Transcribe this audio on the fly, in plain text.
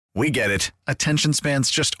We get it. Attention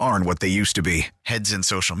spans just aren't what they used to be. Heads in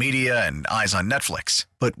social media and eyes on Netflix.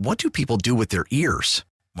 But what do people do with their ears?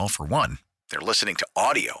 Well, for one, they're listening to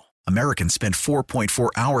audio. Americans spend 4.4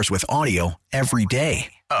 hours with audio every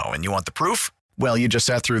day. Oh, and you want the proof? Well, you just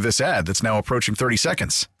sat through this ad that's now approaching 30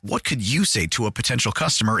 seconds. What could you say to a potential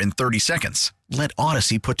customer in 30 seconds? Let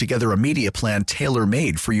Odyssey put together a media plan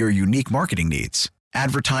tailor-made for your unique marketing needs.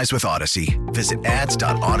 Advertise with Odyssey. Visit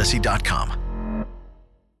ads.odyssey.com.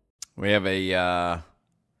 We have a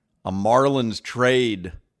Marlins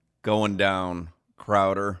trade going down,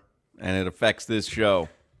 Crowder, and it affects this show.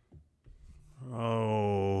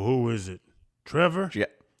 Oh, who is it? Trevor?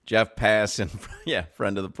 Jeff Passan,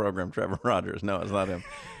 friend of the program, Trevor Rogers. No, it's not him.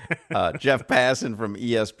 Jeff Passan from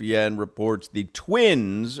ESPN reports the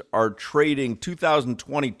Twins are trading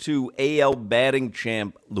 2022 AL batting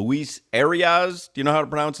champ Luis Arias. Do you know how to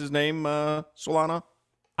pronounce his name, Solana?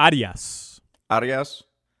 Arias.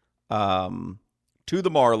 To the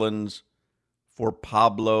Marlins for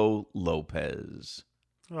Pablo Lopez.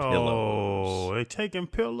 Oh, they taking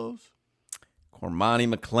pillows?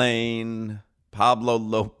 Cormani McClain, Pablo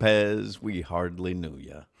Lopez, we hardly knew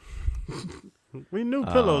ya. We knew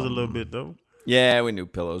pillows a little bit, though. Yeah, we knew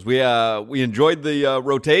pillows. We enjoyed the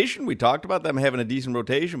rotation. We talked about them having a decent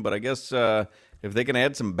rotation, but I guess if they can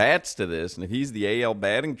add some bats to this, and if he's the AL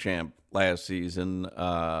batting champ last season,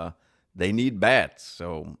 they need bats.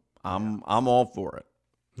 So I'm all for it.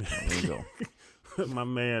 There you go. My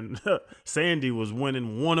man Sandy was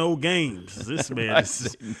winning 1-0 games. This man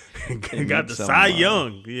got the Cy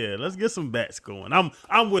Young. Yeah, let's get some bats going.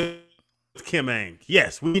 I'm with Kim Ang.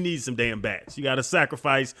 Yes, we need some damn bats. You got to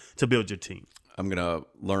sacrifice to build your team. I'm gonna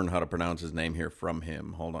learn how to pronounce his name here from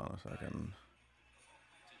him. Hold on a second.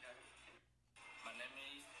 My name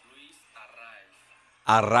is Luis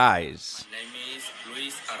Arraez. My name is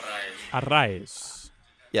Luis Arraez. Arraez.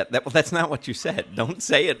 Yeah, that's not what you said. Don't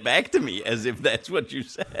say it back to me as if that's what you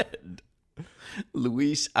said.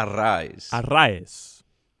 Luis Arraez. Arraez.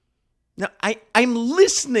 Now, I'm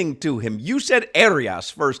listening to him. You said Arias,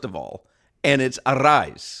 first of all, and it's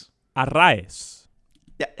Arraez. Arraez.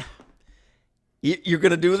 Yeah. You're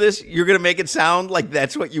going to do this? You're going to make it sound like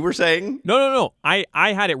that's what you were saying? No. I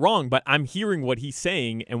had it wrong, but I'm hearing what he's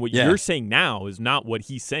saying, and what you're saying now is not what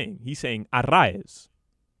he's saying. He's saying Arraez.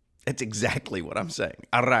 That's exactly what I'm saying.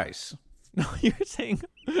 Arraez. No, you're saying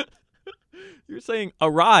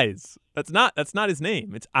Arise. That's not his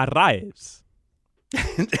name. It's Arraez.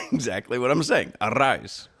 Exactly what I'm saying.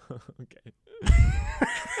 Arraez. Okay.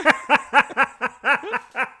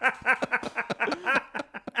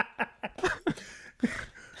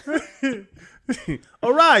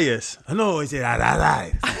 Arias. I know he said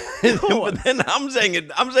Arias. But then I'm saying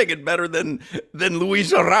it better than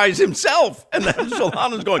Luis Arraez himself. And then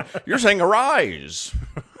Solana's going, you're saying Arise.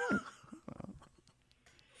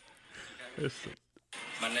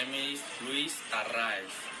 My name is Luis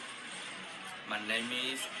Arraez. My name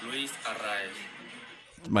is Luis Arraez.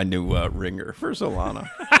 My new ringer for Solana.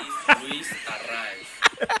 Luis Arraez.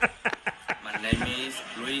 My name is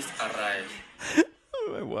Luis Arraez.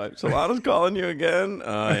 My wife. Solana's calling you again?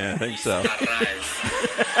 Oh, yeah, I think so. Arraez.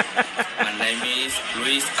 My name is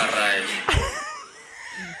Luis Arraez.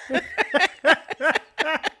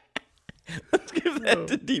 Let's give that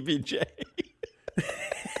to DBJ.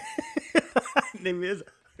 Name is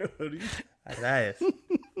Arias.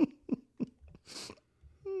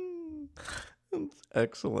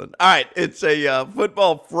 Excellent. All right, it's a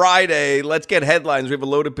Football Friday. Let's get headlines. We have a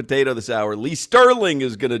loaded potato this hour. Lee Sterling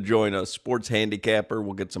is going to join us, sports handicapper.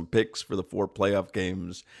 We'll get some picks for the 4 playoff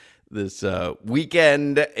games this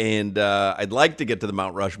weekend. And I'd like to get to the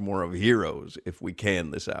Mount Rushmore of heroes if we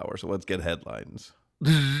can this hour. So let's get headlines.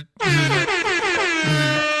 It's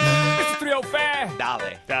 305.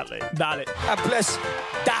 Dale. God bless.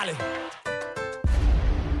 Dale.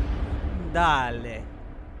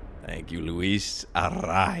 Thank you, Luis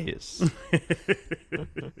Arraez.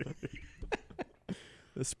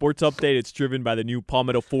 The sports update, it's driven by the new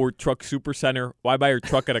Palmetto Ford Truck Supercenter. Why buy your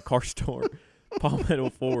truck at a car store?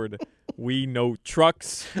 Palmetto Ford. We know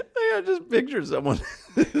trucks. I just picture someone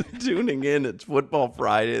tuning in. It's Football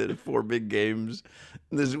Friday. There's 4 big games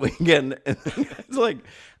this weekend. And it's like,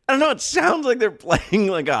 I don't know, it sounds like they're playing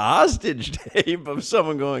like a hostage tape of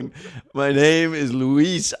someone going, my name is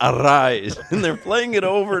Luis Arraez. And they're playing it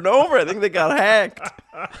over and over. I think they got hacked.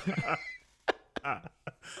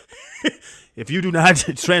 If you do not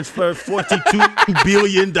transfer $42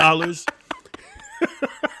 billion.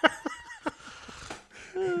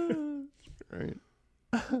 Right.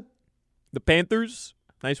 The Panthers,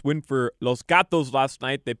 nice win for Los Gatos last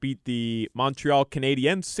night. They beat the Montreal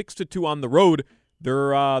Canadiens 6-2 on the road.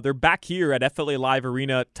 They're back here at FLA Live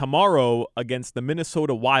Arena tomorrow against the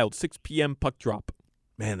Minnesota Wild, 6 p.m. puck drop.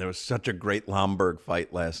 Man, there was such a great Lomberg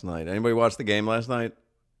fight last night. Anybody watch the game last night?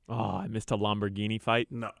 Oh, I missed a Lamborghini fight.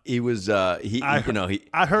 No. He was I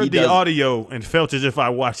heard the audio and felt as if I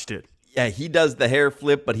watched it. Yeah, he does the hair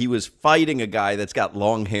flip, but he was fighting a guy that's got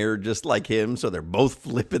long hair just like him, so they're both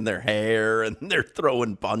flipping their hair and they're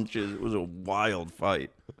throwing punches. It was a wild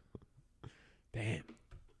fight. Damn.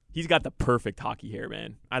 He's got the perfect hockey hair,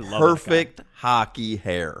 man. I love Perfect hockey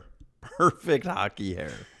hair. Perfect hockey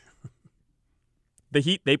hair. The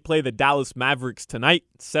Heat, they play the Dallas Mavericks tonight,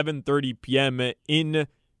 7:30 p.m. in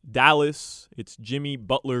Dallas. It's Jimmy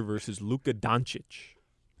Butler versus Luka Doncic.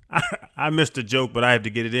 I missed a joke, but I have to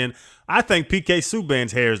get it in. I think PK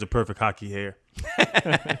Subban's hair is the perfect hockey hair.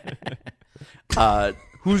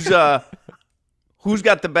 Who's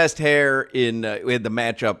got the best hair in we had the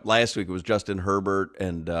matchup last week. It was Justin Herbert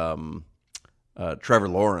and Trevor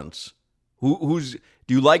Lawrence. Do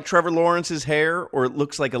you like Trevor Lawrence's hair, or it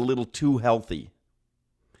looks like a little too healthy?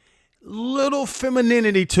 Little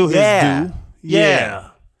femininity to his due. Yeah.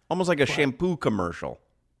 Almost like a shampoo commercial.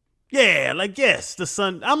 Yeah, like, yes, the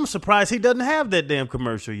son. I'm surprised he doesn't have that damn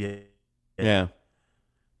commercial yet. Yeah.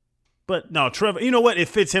 But no, Trevor, you know what? It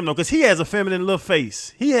fits him though, because he has a feminine little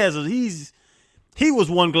face. He was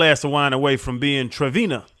one glass of wine away from being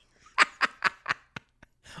Trevina.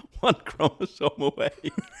 One chromosome away.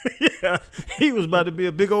 Yeah, he was about to be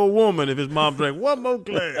a big old woman if his mom drank one more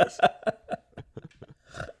glass.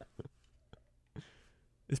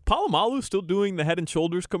 Is Palomalu still doing the Head and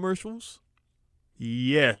Shoulders commercials?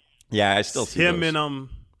 Yeah. Yeah, I still see him those. and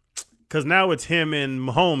because now it's him and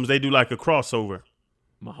Mahomes. They do like a crossover.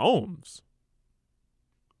 Mahomes?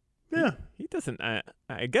 Yeah. He doesn't, I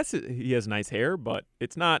guess he has nice hair, but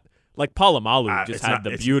it's not like Palomalu just had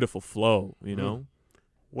the beautiful flow, you know?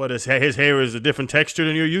 What is his hair is a different texture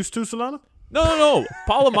than you're used to, Solana? No.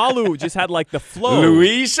 Palomalu just had like the flow.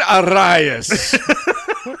 Luis Arias.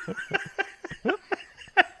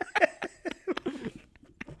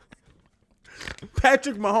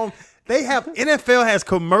 Patrick Mahomes. NFL has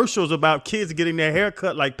commercials about kids getting their hair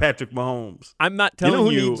cut like Patrick Mahomes. I'm not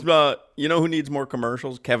telling you. You know who needs more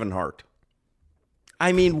commercials? Kevin Hart.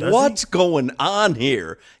 I mean, what's going on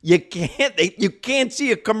here? You can't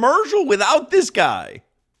see a commercial without this guy.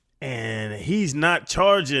 And he's not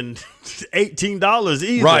charging $18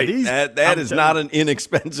 either. Right. That is not an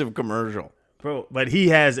inexpensive commercial. Bro, but he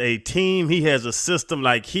has a team, he has a system,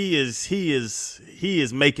 like he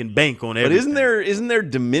is making bank on everything. But isn't there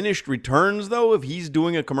diminished returns though if he's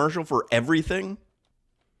doing a commercial for everything?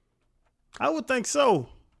 I would think so.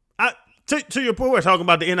 To your point, we're talking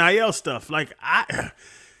about the NIL stuff. Like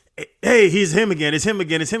hey, he's him again. It's him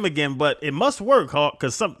again. But it must work,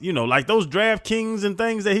 because some, like those DraftKings and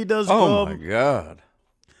things that he does. Oh my God,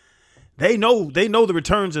 they know the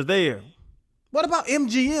returns are there. What about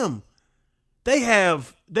MGM? They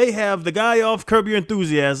have the guy off Curb Your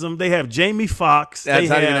Enthusiasm. They have Jamie Foxx. That's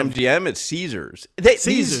not even MGM. It's Caesars.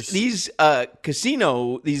 Caesars. These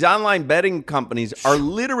these online betting companies are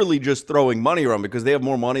literally just throwing money around because they have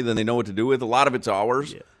more money than they know what to do with. A lot of it's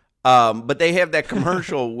ours. Yeah. But they have that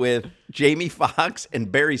commercial with Jamie Foxx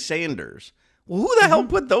and Barry Sanders. Well, who the hell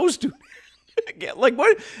put those two together? Like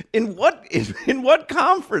what? In what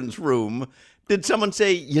conference room did someone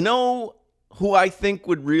say, who I think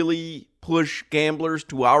would really push gamblers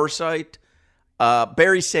to our site?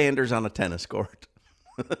 Barry Sanders on a tennis court.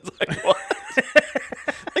 It's like, what?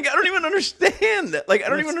 Like, I don't even understand that. Like, I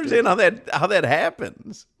don't even understand how that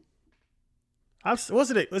happens.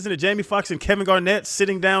 Wasn't it Jamie Foxx and Kevin Garnett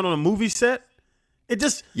sitting down on a movie set? It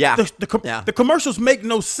just the commercials make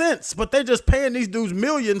no sense, but they're just paying these dudes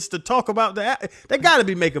millions to talk about that. They got to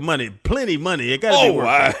be making money, plenty money. It got to be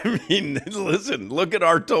working. I mean, listen, look at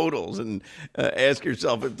our totals and ask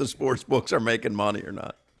yourself if the sports books are making money or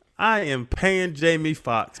not. I am paying Jamie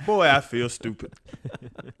Foxx. Boy, I feel stupid.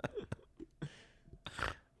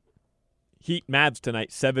 Heat Mavs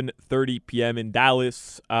tonight, 7:30 p.m. in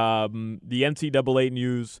Dallas. The NCAA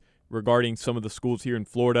news regarding some of the schools here in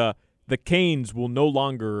Florida. The Canes will no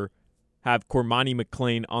longer have Cormani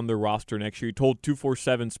McClain on their roster next year. He told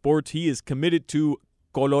 247 Sports he is committed to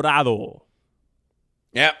Colorado.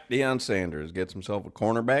 Yep, Deion Sanders gets himself a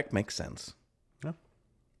cornerback. Makes sense. Yeah.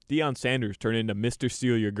 Deion Sanders turned into Mr.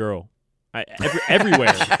 Steal Your Girl.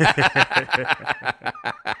 Everywhere.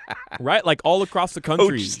 Right? Like all across the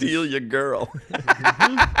country. Coach Steal Your Girl.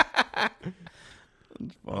 That's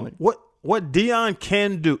funny. What Deion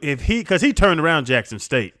can do, because he turned around Jackson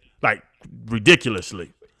State. Like,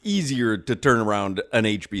 ridiculously. Easier to turn around an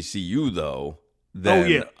HBCU, though,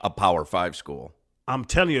 than a Power 5 school. I'm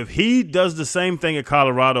telling you, if he does the same thing at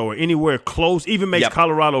Colorado or anywhere close, even makes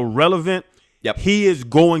Colorado relevant, he is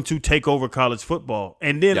going to take over college football.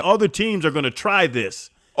 And then other teams are going to try this.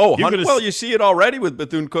 Oh, well, you see it already with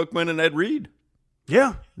Bethune-Cookman and Ed Reed.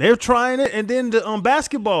 Yeah, they're trying it. And then the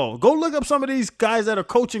basketball. Go look up some of these guys that are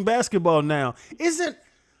coaching basketball now. Isn't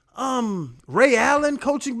Ray Allen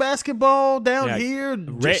coaching basketball down here?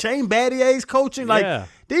 Shane Battier's coaching.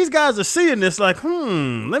 These guys are seeing this like,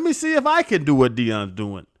 let me see if I can do what Deion's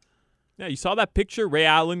doing. Yeah, you saw that picture? Ray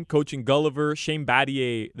Allen coaching Gulliver, Shane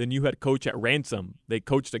Battier, the new head coach at Ransom. They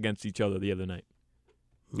coached against each other the other night.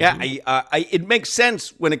 Yeah, it makes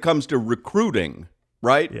sense when it comes to recruiting,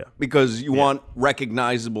 right? Yeah. Because you want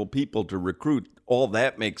recognizable people to recruit. All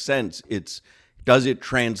that makes sense. Does it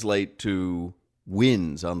translate to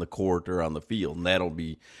wins on the court or on the field? And that'll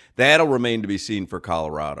remain to be seen for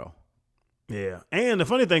Colorado. Yeah. And the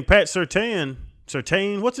funny thing, Pat Surtain,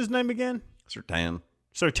 what's his name again? Surtain,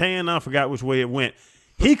 I forgot which way it went.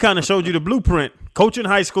 He kind of showed you the blueprint. Coach in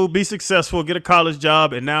high school, be successful, get a college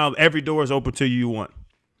job, and now every door is open to you want.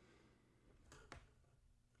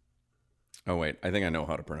 Oh, wait. I think I know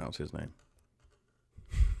how to pronounce his name.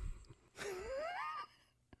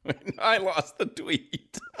 I lost the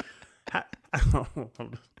tweet. How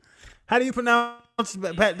do you pronounce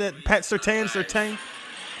Pat Surtain?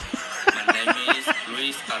 My name is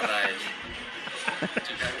Luis Arraez.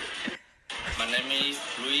 My name is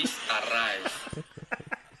Luis Arraez.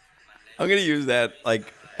 I'm going to use that I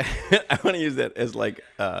want to use that as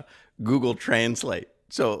Google Translate.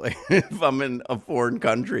 So if I'm in a foreign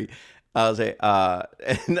country, I'll say, I'll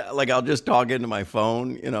just talk into my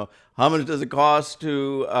phone, how much does it cost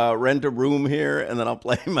to rent a room here? And then I'll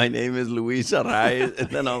play, my name is Luis Arraez, and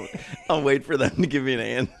then I'll wait for them to give me an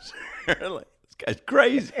answer. This guy's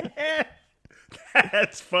crazy.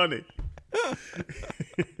 That's funny.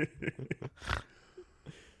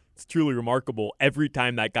 It's truly remarkable. Every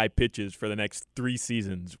time that guy pitches for the next 3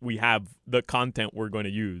 seasons, we have the content we're going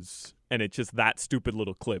to use. And it's just that stupid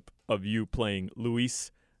little clip of you playing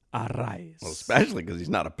Luis Arraez. Well, especially because he's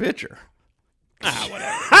not a pitcher. Whatever.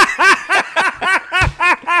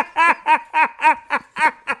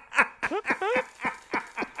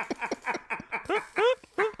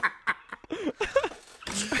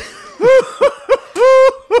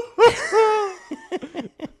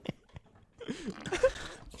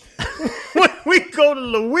 When we go to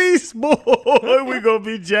Luis, boy, we're going to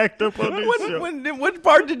be jacked up on this show. What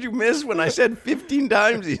part did you miss when I said 15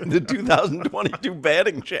 times he's the 2022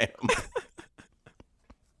 batting champ?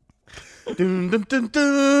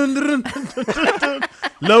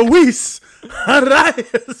 Luis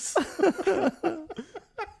Arraez.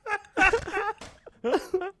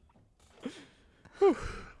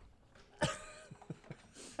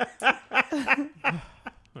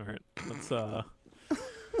 All right, let's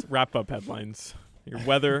wrap up headlines. Your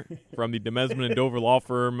weather from the Demesman and Dover Law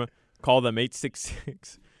Firm. Call them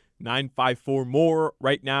 866-954-MORE.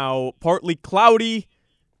 Right now, partly cloudy.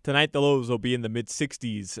 Tonight, the lows will be in the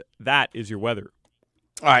mid-60s. That is your weather.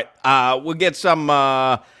 All right, we'll get some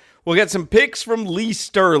picks from Lee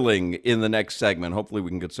Sterling in the next segment. Hopefully, we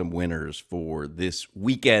can get some winners for this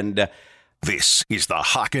weekend. This is the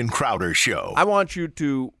Hawk and Crowder Show. I want you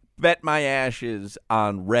to bet my ashes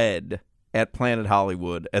on red at Planet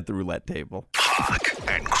Hollywood at the roulette table. Hawk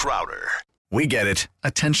and Crowder. We get it.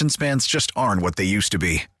 Attention spans just aren't what they used to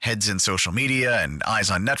be. Heads in social media and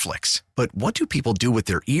eyes on Netflix. But what do people do with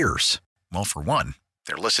their ears? Well, for one,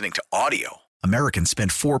 they're listening to audio. Americans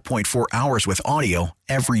spend 4.4 hours with audio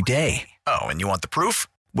every day. Oh, and you want the proof?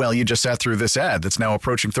 Well, you just sat through this ad that's now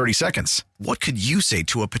approaching 30 seconds. What could you say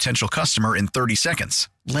to a potential customer in 30 seconds?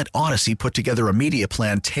 Let Odyssey put together a media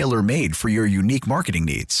plan tailor-made for your unique marketing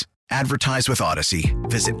needs. Advertise with Odyssey.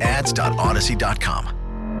 Visit ads.odyssey.com.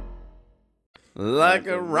 Like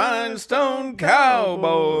a rhinestone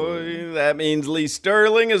cowboy. That means Lee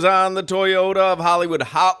Sterling is on the Toyota of Hollywood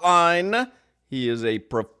hotline. He is a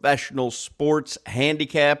professional sports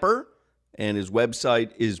handicapper, and his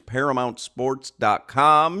website is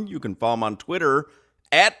ParamountSports.com. You can follow him on Twitter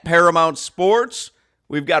at Paramount Sports.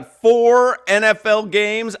 We've got 4 NFL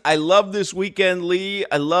games. I love this weekend, Lee.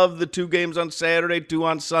 I love the 2 games on Saturday, 2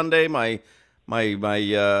 on Sunday. My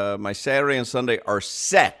Saturday and Sunday are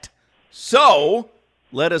set. So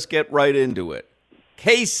let us get right into it.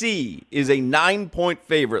 KC is a 9-point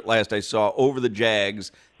favorite, last I saw, over the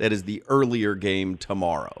Jags. That is the earlier game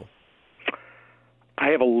tomorrow. I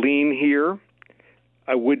have a lean here.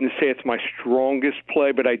 I wouldn't say it's my strongest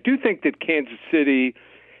play, but I do think that Kansas City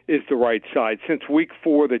is the right side. Since week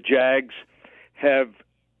 4, the Jags have,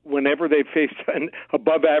 whenever they faced an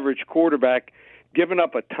above-average quarterback, given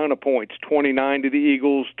up a ton of points, 29 to the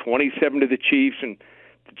Eagles, 27 to the Chiefs, and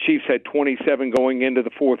the Chiefs had 27 going into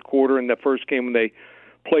the fourth quarter in the first game when they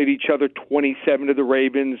played each other, 27 to the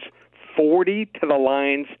Ravens, 40 to the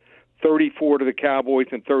Lions, 34 to the Cowboys,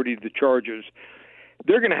 and 30 to the Chargers.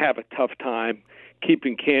 They're going to have a tough time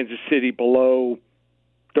keeping Kansas City below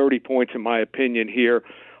 30 points, in my opinion, here.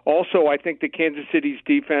 Also, I think that Kansas City's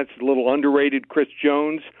defense is a little underrated. Chris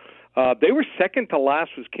Jones, they were second to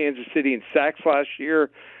last was Kansas City in sacks last year.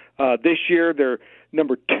 This year, they're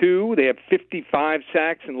number 2. They have 55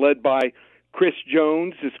 sacks and led by Chris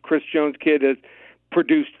Jones. This Chris Jones kid has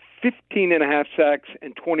produced 15.5 sacks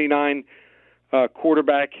and 29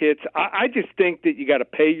 quarterback hits. I just think that you got to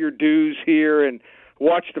pay your dues here and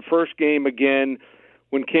watch the first game again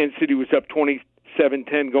when Kansas City was up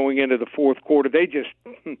 27-10 going into the fourth quarter. They just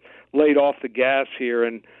laid off the gas here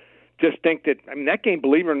and just think that, I mean, that game,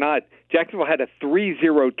 believe it or not, Jacksonville had a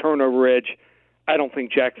 3-0 turnover edge. I don't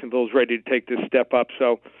think Jacksonville's ready to take this step up.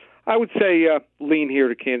 So I would say lean here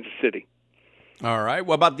to Kansas City. All right.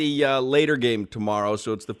 What about the later game tomorrow?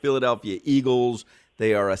 So it's the Philadelphia Eagles.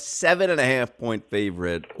 They are a 7.5-point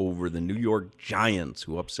favorite over the New York Giants,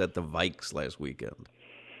 who upset the Vikes last weekend.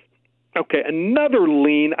 Okay, another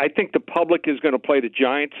lean. I think the public is going to play the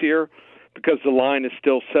Giants here because the line is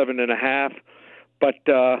still 7.5. But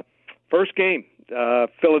first game,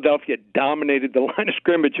 Philadelphia dominated the line of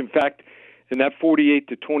scrimmage. In fact, in that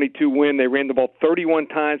 48-22 win, they ran the ball 31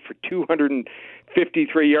 times for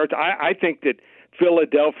 253 yards. I think that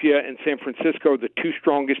Philadelphia and San Francisco are the two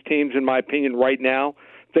strongest teams, in my opinion, right now.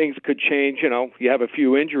 Things could change. You know, you have a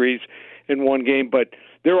few injuries in one game, but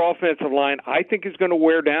their offensive line, I think, is going to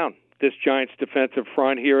wear down this Giants defensive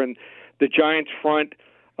front here. And the Giants front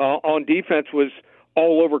on defense was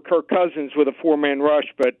all over Kirk Cousins with a 4-man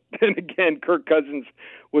rush. But then again, Kirk Cousins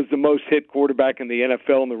was the most hit quarterback in the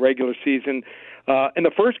NFL in the regular season. In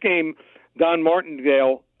the first game, Don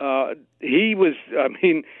Martindale, he was,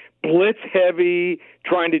 blitz heavy,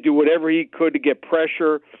 trying to do whatever he could to get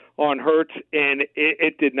pressure on Hurts, and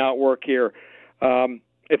it did not work here.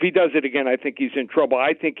 If he does it again, I think he's in trouble.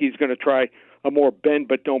 I think he's going to try a more bend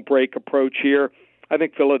but don't break approach here. I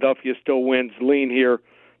think Philadelphia still wins. Lean here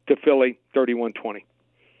to Philly, 31-20.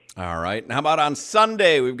 All right. And how about on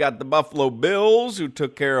Sunday? We've got the Buffalo Bills, who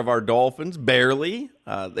took care of our Dolphins, barely.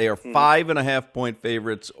 They are 5.5-point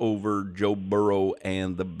favorites over Joe Burrow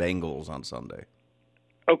and the Bengals on Sunday.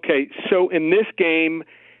 Okay, so in this game,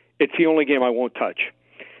 it's the only game I won't touch.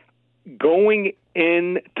 Going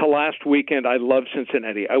into last weekend, I love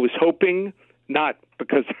Cincinnati. I was hoping, not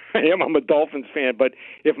because I'm a Dolphins fan, but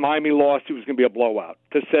if Miami lost, it was going to be a blowout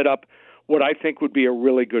to set up what I think would be a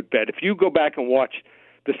really good bet. If you go back and watch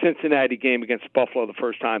the Cincinnati game against Buffalo the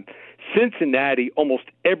first time, Cincinnati, almost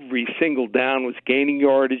every single down, was gaining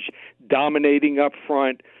yardage, dominating up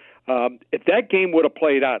front. If that game would have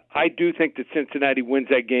played out, I do think that Cincinnati wins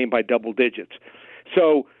that game by double digits.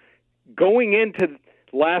 So going into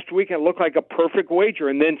last week, it looked like a perfect wager,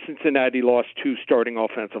 and then Cincinnati lost 2 starting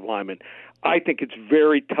offensive linemen. I think it's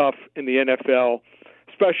very tough in the NFL,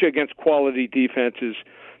 especially against quality defenses,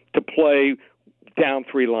 to play down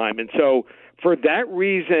 3 linemen. So for that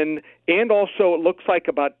reason, and also it looks like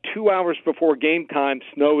about 2 hours before game time,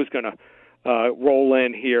 snow is going to roll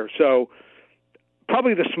in here. So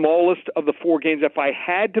probably the smallest of the 4 games. If I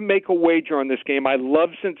had to make a wager on this game, I love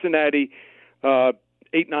Cincinnati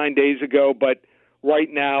 8-9 days ago, but right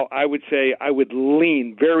now I would say I would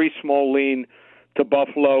lean, very small lean, to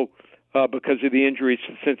Buffalo because of the injuries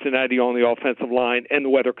to Cincinnati on the offensive line, and the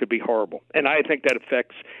weather could be horrible. And I think that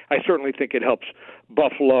I certainly think it helps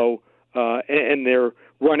Buffalo and their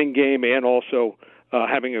running game, and also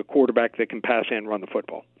having a quarterback that can pass and run the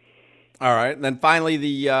football. All right, and then finally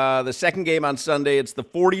the second game on Sunday, it's the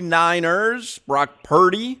 49ers, Brock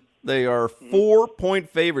Purdy. They are 4-point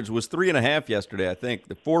favorites. It was 3.5 yesterday, I think.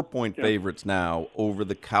 The 4-point favorites now over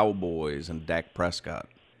the Cowboys and Dak Prescott.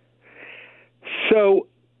 So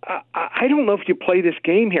I don't know if you play this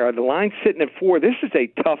game here. The line's sitting at 4. This is a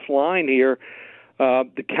tough line here.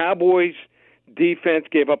 The Cowboys defense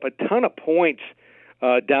gave up a ton of points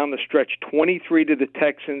down the stretch, 23 to the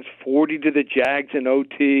Texans, 40 to the Jags in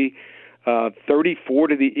OT, 34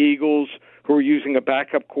 to the Eagles, who are using a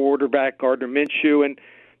backup quarterback, Gardner Minshew, and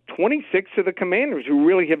 26 to the Commanders, who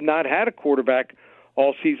really have not had a quarterback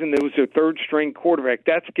all season. It was their third-string quarterback.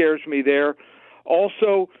 That scares me there.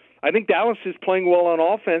 Also, I think Dallas is playing well on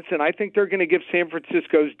offense, and I think they're going to give San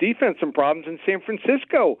Francisco's defense some problems. And San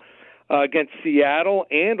Francisco against Seattle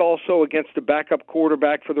and also against the backup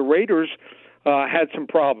quarterback for the Raiders had some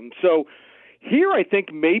problems. So here I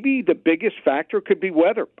think maybe the biggest factor could be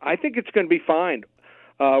weather. I think it's going to be fine.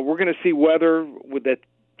 We're going to see weather with that.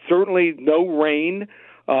 Certainly no rain.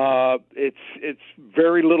 It's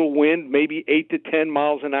very little wind, maybe 8 to 10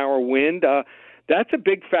 miles an hour wind. That's a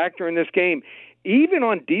big factor in this game. Even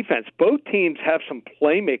on defense, both teams have some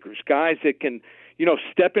playmakers, guys that can,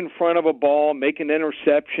 step in front of a ball, make an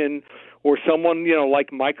interception, or someone,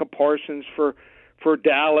 like Micah Parsons for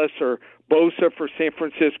Dallas or Bosa for San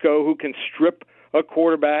Francisco who can strip a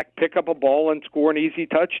quarterback, pick up a ball, and score an easy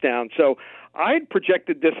touchdown. So I had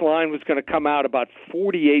projected this line was going to come out about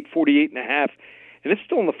 48 and a half, and it's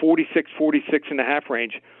still in the 46 and a half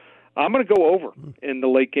range. I'm going to go over in the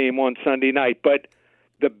late game on Sunday night. But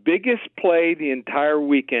the biggest play the entire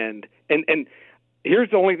weekend, and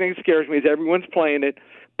here's the only thing that scares me is everyone's playing it,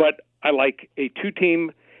 but I like a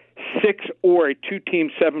two-team 6 or a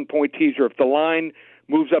two-team 7-point teaser. If the line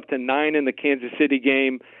moves up to 9 in the Kansas City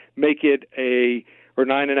game, make it or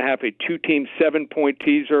 9.5, a two-team 7-point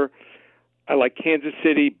teaser. I like Kansas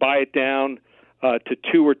City, buy it down to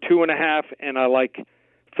 2 or 2.5, and I like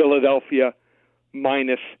Philadelphia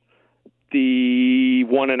minus the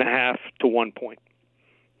 1.5 to 1 point.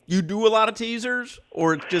 You do a lot of teasers,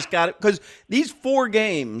 or it's just got it? Because these 4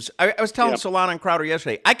 games, I was telling Solana and Crowder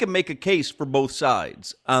yesterday, I can make a case for both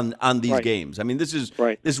sides on these games. I mean, this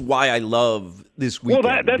is why I love this weekend.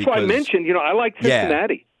 Well, that's why I mentioned, I like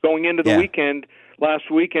Cincinnati going into the weekend, last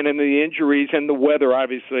weekend, and the injuries and the weather,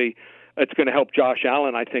 obviously, it's going to help Josh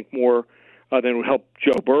Allen, I think, more than it would help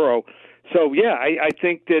Joe Burrow. So, I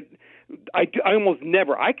think that I almost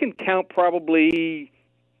never, I can count probably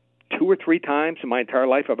 2 or 3 times in my entire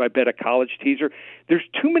life have I bet a college teaser. There's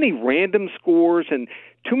too many random scores and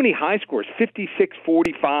too many high scores,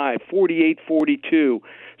 56-45, 48-42.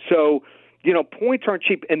 So, points aren't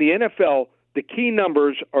cheap. In the NFL, the key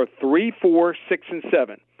numbers are 3, 4, 6, and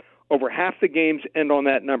 7. Over half the games end on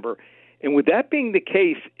that number. And with that being the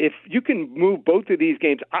case, if you can move both of these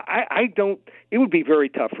games, it would be very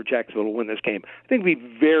tough for Jacksonville to win this game. I think it would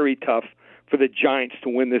be very tough for the Giants to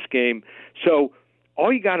win this game. So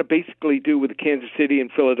all you got to basically do with Kansas City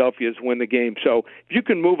and Philadelphia is win the game. So if you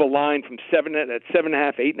can move a line from 7.5,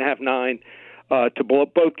 8.5, 9 to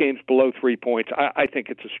both games below 3 points, I think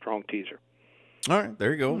it's a strong teaser. All right,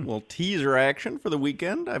 there you go. Well, teaser action for the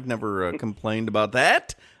weekend. I've never complained about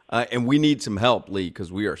that. And we need some help, Lee,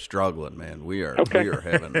 because we are struggling, man. We are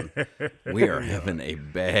having a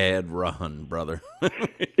bad run, brother.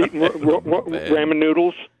 Ramen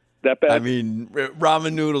noodles. That bad? I mean,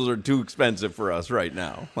 ramen noodles are too expensive for us right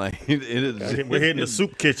now. Like it is. We're hitting the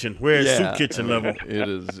soup kitchen. We're at soup kitchen level.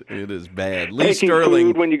 It is bad. Lee Taking Sterling.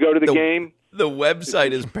 Food when you go to the game. The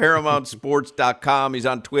website is ParamountSports.com. He's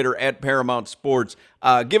on Twitter at Paramount Sports.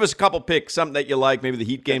 Give us a couple picks, something that you like, maybe the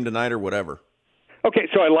Heat game tonight or whatever. Okay,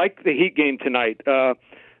 so I like the Heat game tonight.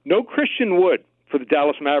 No Christian Wood for the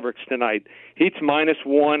Dallas Mavericks tonight. Heat's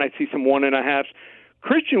 -1. I see some 1.5s.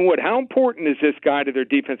 Christian Wood, how important is this guy to their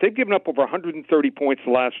defense? They've given up over 130 points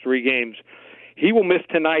the last 3 games. He will miss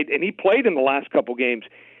tonight, and he played in the last couple games.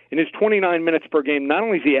 In his 29 minutes per game, not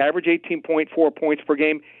only is he average 18.4 points per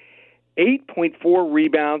game, 8.4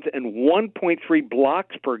 rebounds and 1.3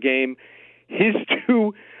 blocks per game. His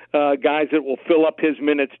 2 guys that will fill up his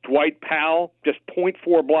minutes, Dwight Powell, just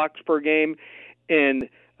 0.4 blocks per game, and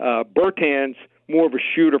Bertans, more of a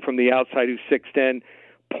shooter from the outside, who's 6'10",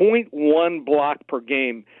 0.1 block per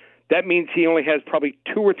game. That means he only has probably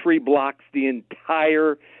 2 or 3 blocks the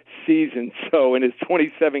entire season. So in his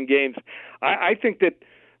 27 games, I think that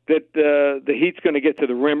the Heat's going to get to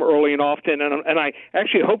the rim early and often, and I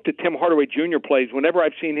actually hope that Tim Hardaway Jr. plays. Whenever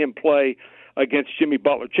I've seen him play against Jimmy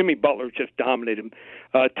Butler just dominated him.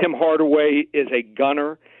 Tim Hardaway is a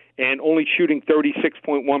gunner and only shooting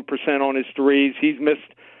 36.1% on his threes. He's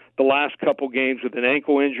missed the last couple games with an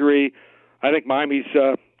ankle injury. I think Miami's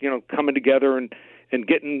coming together and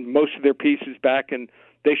getting most of their pieces back, and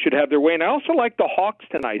they should have their way. And I also like the Hawks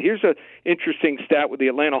tonight. Here's an interesting stat with the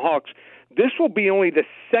Atlanta Hawks. This will be only the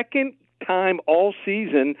second time all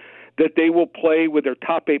season that they will play with their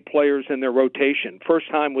top 8 players in their rotation. First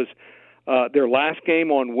time was their last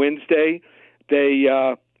game on Wednesday. They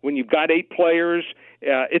when you've got 8 players,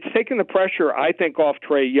 it's taken the pressure, I think, off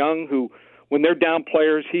Trae Young, who, when they're down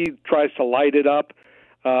players, he tries to light it up.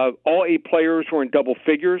 All 8 players were in double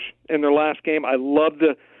figures in their last game. I love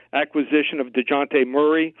the acquisition of DeJounte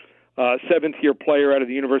Murray, 7th-year player out of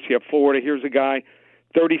the University of Florida. Here's a guy,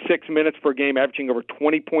 36 minutes per game, averaging over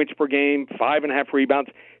 20 points per game, 5.5 rebounds,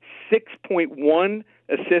 6.1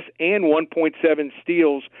 assists, and 1.7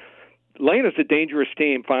 steals. Atlanta's a dangerous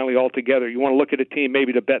team, finally, altogether. You want to look at a team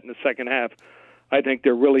maybe to bet in the second half. I think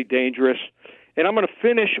they're really dangerous. And I'm going to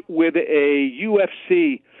finish with a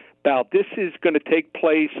UFC bout. This is going to take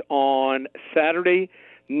place on Saturday,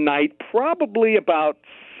 night, probably about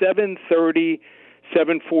 7:30,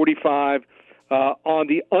 7:45. On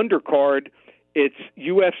the undercard, it's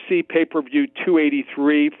UFC pay-per-view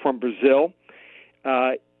 283 from Brazil.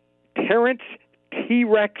 Terrence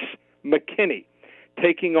T-Rex McKinney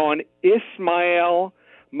taking on Ismael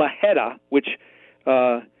Maheda, which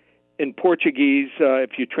in Portuguese,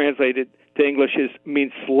 if you translate it to English,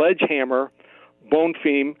 means sledgehammer,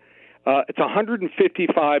 Bonfim. It's a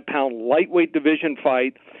 155-pound lightweight division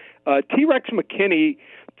fight. T-Rex McKinney,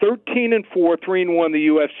 13-4, 3-1 in the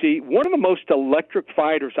UFC. One of the most electric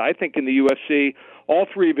fighters, I think, in the UFC. All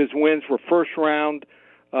three of his wins were first-round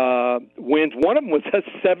wins. One of them was a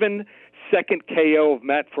 7-second KO of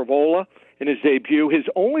Matt Frevola in his debut. His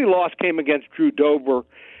only loss came against Drew Dober.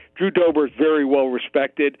 Drew Dober is very well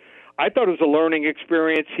respected. I thought it was a learning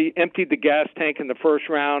experience. He emptied the gas tank in the first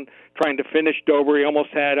round, trying to finish Dober. He almost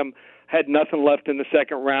had him, had nothing left in the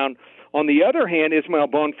second round. On the other hand, Ismael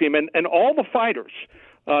Bonfim and all the fighters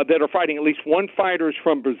that are fighting, at least one fighter is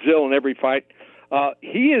from Brazil in every fight.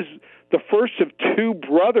 He is the first of two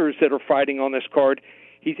brothers that are fighting on this card.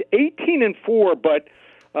 He's 18-4, but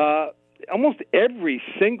almost every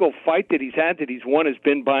single fight that he's had that he's won has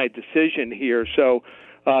been by a decision here. So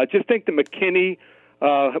just think that McKinney,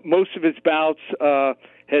 most of his bouts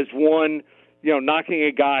has won, knocking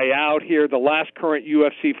a guy out here. The last current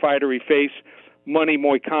UFC fighter he faced, Money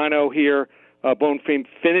Moicano here, Bonfim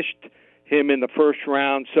finished him in the first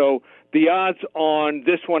round. So the odds on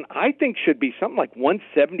this one, I think, should be something like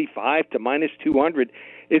 175 to minus 200.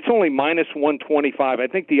 It's only minus 125. I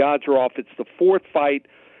think the odds are off. It's the fourth fight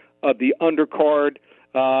of the undercard.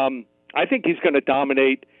 I think he's going to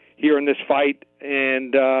dominate here in this fight.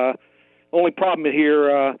 And only problem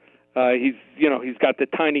here, he's got the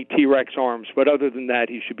tiny T-Rex arms, but other than that,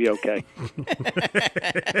 he should be okay.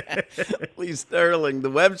 Lee Sterling. The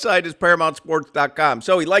website is ParamountSports.com.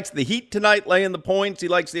 So he likes the Heat tonight, laying the points. He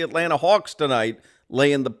likes the Atlanta Hawks tonight,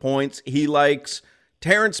 laying the points. He likes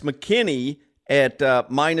Terrence McKinney at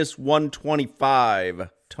minus 125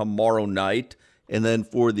 tomorrow night. And then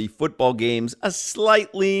for the football games, a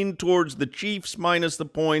slight lean towards the Chiefs minus the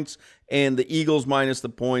points and the Eagles minus the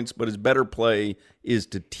points, but his better play is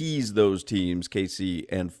to tease those teams, KC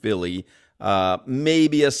and Philly.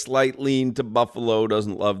 Maybe a slight lean to Buffalo.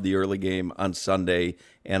 Doesn't love the early game on Sunday.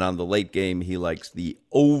 And on the late game, he likes the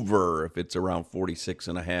over if it's around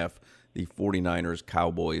 46.5. The 49ers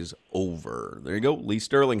Cowboys over. There you go. Lee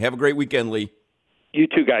Sterling. Have a great weekend, Lee. You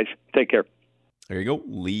too, guys. Take care. There you go.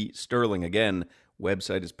 Lee Sterling again.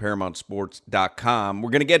 Website is ParamountSports.com. We're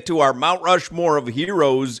going to get to our Mount Rushmore of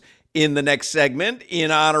heroes in the next segment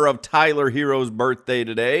in honor of Tyler Herro's birthday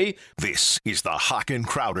today. This is the Hawk and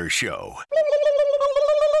Crowder Show.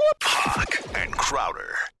 Hawk and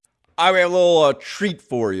Crowder. I have a little treat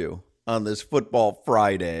for you on this Football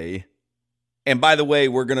Friday. And by the way,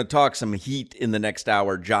 we're going to talk some Heat in the next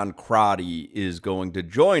hour. John Crotty is going to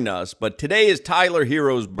join us. But today is Tyler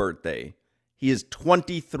Herro's birthday. He is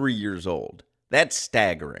 23 years old. That's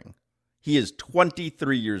staggering. He is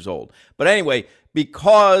 23 years old. But anyway,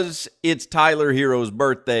 because it's Tyler Herro's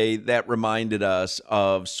birthday, that reminded us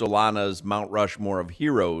of Solana's Mount Rushmore of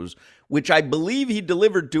heroes, which I believe he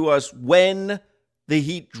delivered to us when the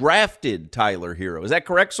Heat drafted Tyler Herro. Is that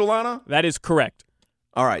correct, Solana? That is correct.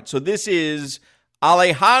 All right, so this is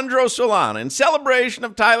Alejandro Solana. In celebration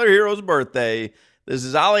of Tyler Herro's birthday, this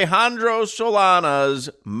is Alejandro Solana's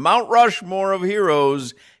Mount Rushmore of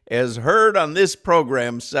heroes, as heard on this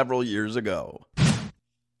program several years ago.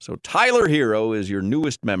 So Tyler Herro is your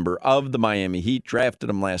newest member of the Miami Heat. Drafted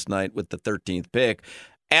him last night with the 13th pick.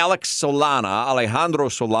 Alejandro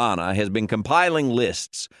Solana, has been compiling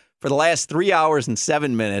lists for the last 3 hours and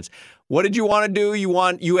 7 minutes. What did you want to do?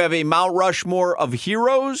 You have a Mount Rushmore of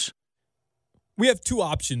heroes? We have two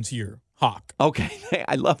options here, Hawk. Okay.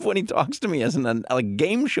 I love when he talks to me as a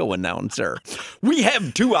game show announcer. We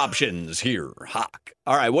have two options here, Hawk.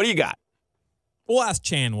 All right, what do you got? We'll ask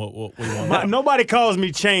Chan what we want. Nobody calls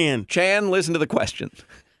me Chan. Chan, listen to the question.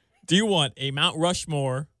 Do you want a Mount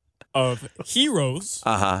Rushmore of heroes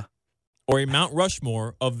or a Mount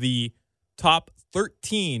Rushmore of the top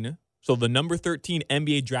 13, so the number 13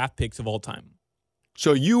 NBA draft picks of all time?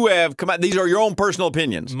 So you have come out. These are your own personal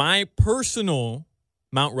opinions. My personal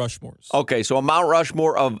Mount Rushmores. Okay, so a Mount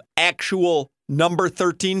Rushmore of actual number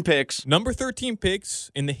 13 picks. Number 13 picks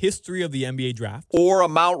in the history of the NBA draft. Or a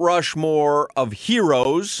Mount Rushmore of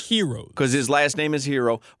heroes. Heroes. Because his last name is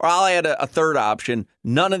Herro. Or I'll add a third option,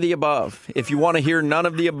 none of the above. If you want to hear none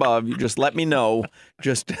of the above, you just let me know.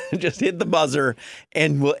 Just hit the buzzer,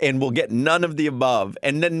 and we'll get none of the above.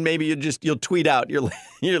 And then maybe you'll tweet out your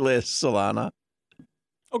list, Solana.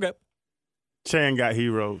 Okay. Chan got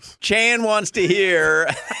heroes. Chan wants to hear.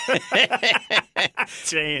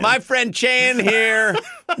 Chan. My friend Chan here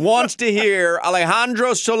wants to hear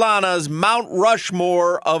Alejandro Solana's Mount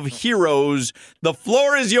Rushmore of heroes. The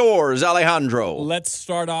floor is yours, Alejandro. Let's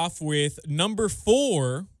start off with number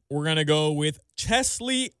 4. We're going to go with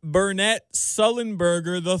Chesley Burnett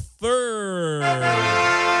Sullenberger III.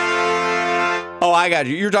 Oh, I got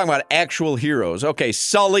you. You're talking about actual heroes. Okay,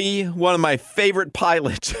 Sully, one of my favorite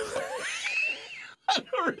pilots. What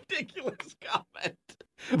a ridiculous comment.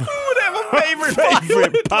 Who would have a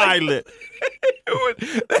favorite pilot? What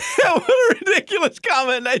a ridiculous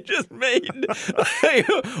comment I just made.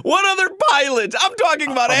 What other pilots? I'm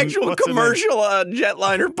talking about actual commercial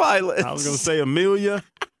jetliner pilots. I was going to say Amelia.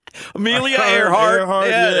 Amelia Earhart.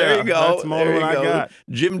 Yeah, there you go. That's more than I got.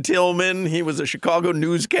 Jim Tillman. He was a Chicago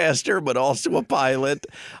newscaster, but also a pilot.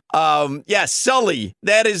 Sully.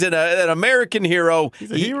 That is an American hero.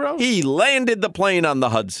 He's a hero? He landed the plane on the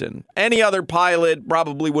Hudson. Any other pilot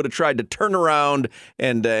probably would have tried to turn around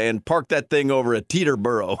and park that thing over at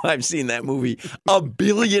Teterboro. I've seen that movie a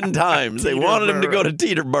billion times. They wanted him to go to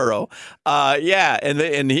Teterboro.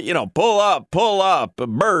 And he, pull up,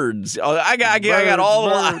 birds. I got all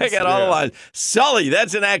the lines. I got all the lines. Sully,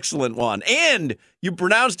 that's an excellent one. And you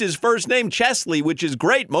pronounced his first name Chesley, which is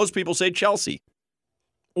great. Most people say Chelsea.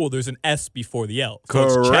 Well, there's an S before the L. So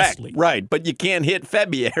Correct. It's Chesley. Right, but you can't hit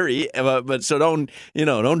February. But so don't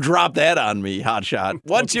drop that on me, hotshot.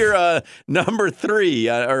 What's your number 3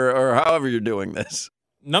 or however you're doing this?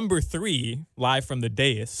 Number 3, live from the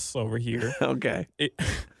dais over here. Okay.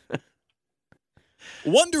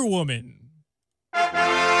 Wonder Woman.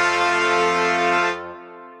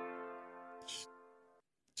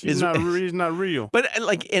 She's not real. But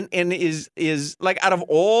and is like out of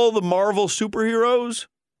all the Marvel superheroes,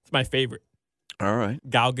 It's my favorite. all right.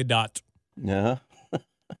 Gal Gadot. Yeah.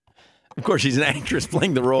 Of course, she's an actress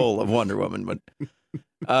playing the role of Wonder Woman, but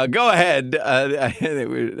go ahead.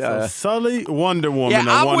 So Sully, Wonder Woman. Yeah,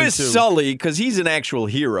 I'm one with and two. Sully because he's an actual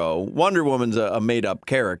hero. Wonder Woman's a made-up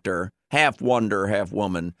character, half wonder, half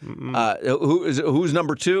woman. Who's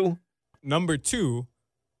number 2? Number 2,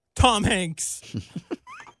 Tom Hanks.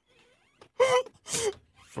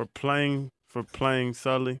 for playing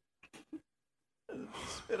Sully.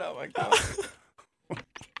 Spit out my comment.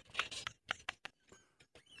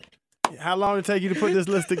 How long did it take you to put this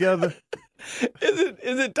list together?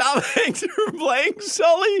 Is it Tom Hanks for playing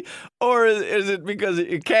Sully, or is it because of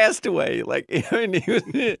Castaway? Like,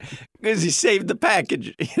 because he saved the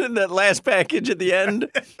package, that last package at the end.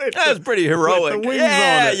 That was pretty heroic. With the wings on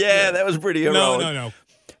it. Yeah, that was pretty heroic. No.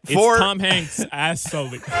 It's Tom Hanks as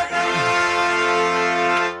Sully.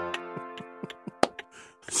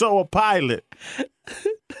 So a pilot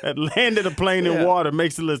that landed a plane in water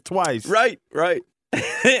makes the list twice. Right. Right.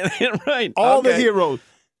 All the heroes.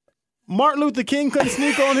 Martin Luther King couldn't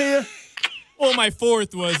sneak on here. Well, my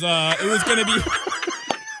 4th was it was going to be.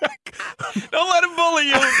 Don't let him bully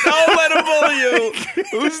you.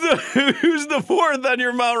 Who's the 4th on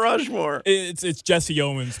your Mount Rushmore? It's Jesse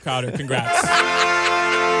Owens, Crowder. Congrats.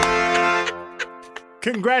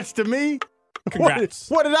 Congrats to me. Congrats.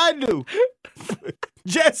 What did I do?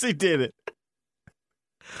 Jesse did it.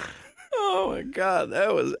 Oh my God,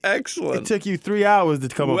 that was excellent. It took you 3 hours to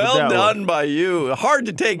come up with that. Well done one. by you. Hard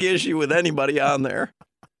to take issue with anybody on there.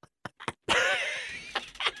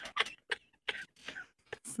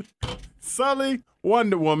 Sully,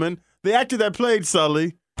 Wonder Woman, the actor that played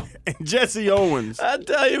Sully, and Jesse Owens. I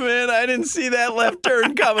tell you, man, I didn't see that left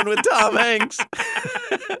turn coming with Tom Hanks.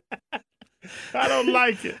 I don't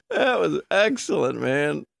like it. That was excellent,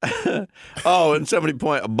 man. Oh, and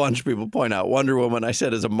a bunch of people point out Wonder Woman, I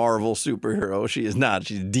said, is a Marvel superhero. She is not.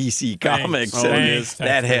 She's DC Comics. Oh, it is.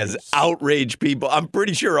 That has outraged people. I'm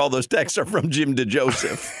pretty sure all those texts are from Jim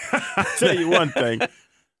DeJoseph. I'll tell you one thing.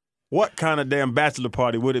 What kind of damn bachelor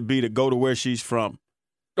party would it be to go to where she's from?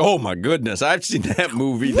 Oh, my goodness. I've seen that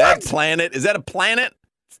movie. That planet. Is that a planet?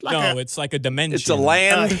 It's like a dimension. It's a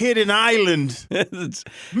land. A hidden island. It's,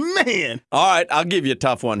 Man. all right, I'll give you a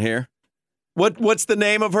tough one here. What's the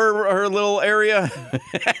name of her little area?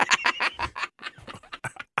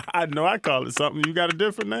 I know I call it something. You got a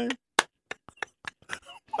different name?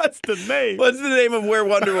 What's the name? What's the name of where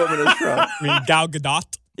Wonder Woman is from? I mean, Gal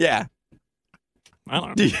Gadot. Yeah. I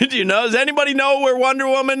don't know. Do you know? Does anybody know where Wonder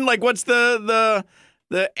Woman? Like, what's the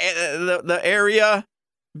area?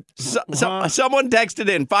 Someone texted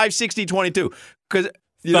in 56022 because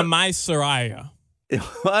Themyscira.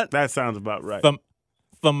 What? That sounds about right.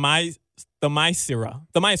 Themyscira.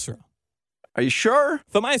 Are you sure?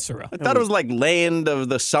 Themyscira. I thought it was like land of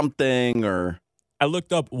the something or. I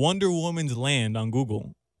looked up Wonder Woman's land on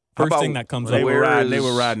Google. First thing that comes up. They were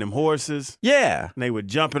riding them horses. Yeah. And they were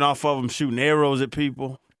jumping off of them, shooting arrows at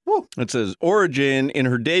people. Woo. It says, Origin, in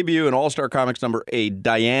her debut in All-Star Comics number 8,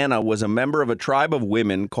 Diana was a member of a tribe of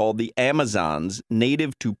women called the Amazons,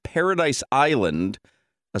 native to Paradise Island,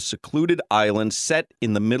 a secluded island set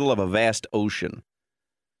in the middle of a vast ocean.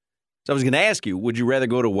 So I was going to ask you, would you rather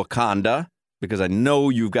go to Wakanda? Because I know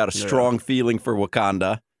you've got a strong feeling for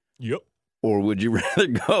Wakanda. Yep. Or would you rather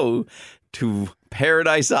go to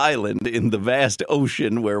Paradise Island in the vast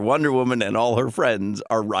ocean where Wonder Woman and all her friends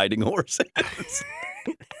are riding horses?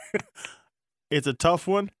 It's a tough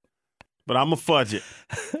one, but I'm going to fudge it.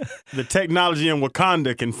 The technology in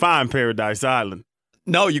Wakanda can find Paradise Island.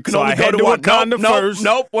 No, you can only go to Wakanda first.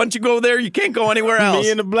 Nope. Once you go there, you can't go anywhere else. Me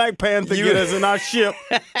and the Black Panther get us in our ship.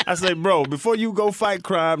 I say, bro, before you go fight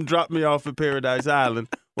crime, drop me off at Paradise Island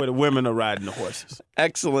where the women are riding the horses.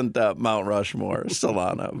 Excellent Mount Rushmore,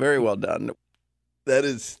 Solano. Very well done. That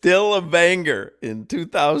is still a banger in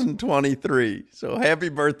 2023. So happy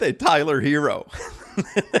birthday, Tyler Hero.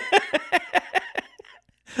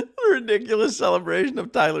 Ridiculous celebration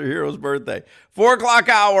of Tyler Hero's birthday. 4 o'clock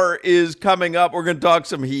hour is coming up. We're going to talk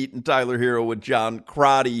some Heat and Tyler Hero with John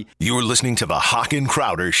Crotty. You're listening to the Hawk and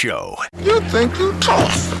Crowder Show. You think you're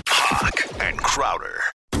tough. Hawk and Crowder.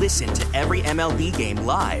 Listen to every MLB game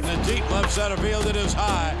live. In the deep left center field, it is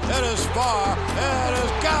high, it is far, it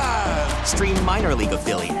is gone. Stream minor league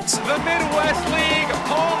affiliates. The Midwest League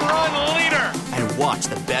home run leader. And watch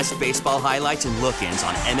the best baseball highlights and look-ins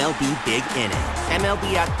on MLB Big Inning.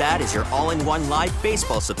 MLB At Bat is your all-in-one live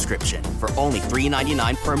baseball subscription for only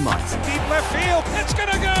 $3.99 per month. Deep left field, it's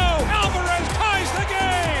gonna go. Alvarez ties the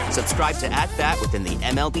game. Subscribe to At Bat within the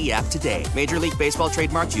MLB app today. Major League Baseball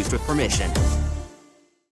trademarks used with permission.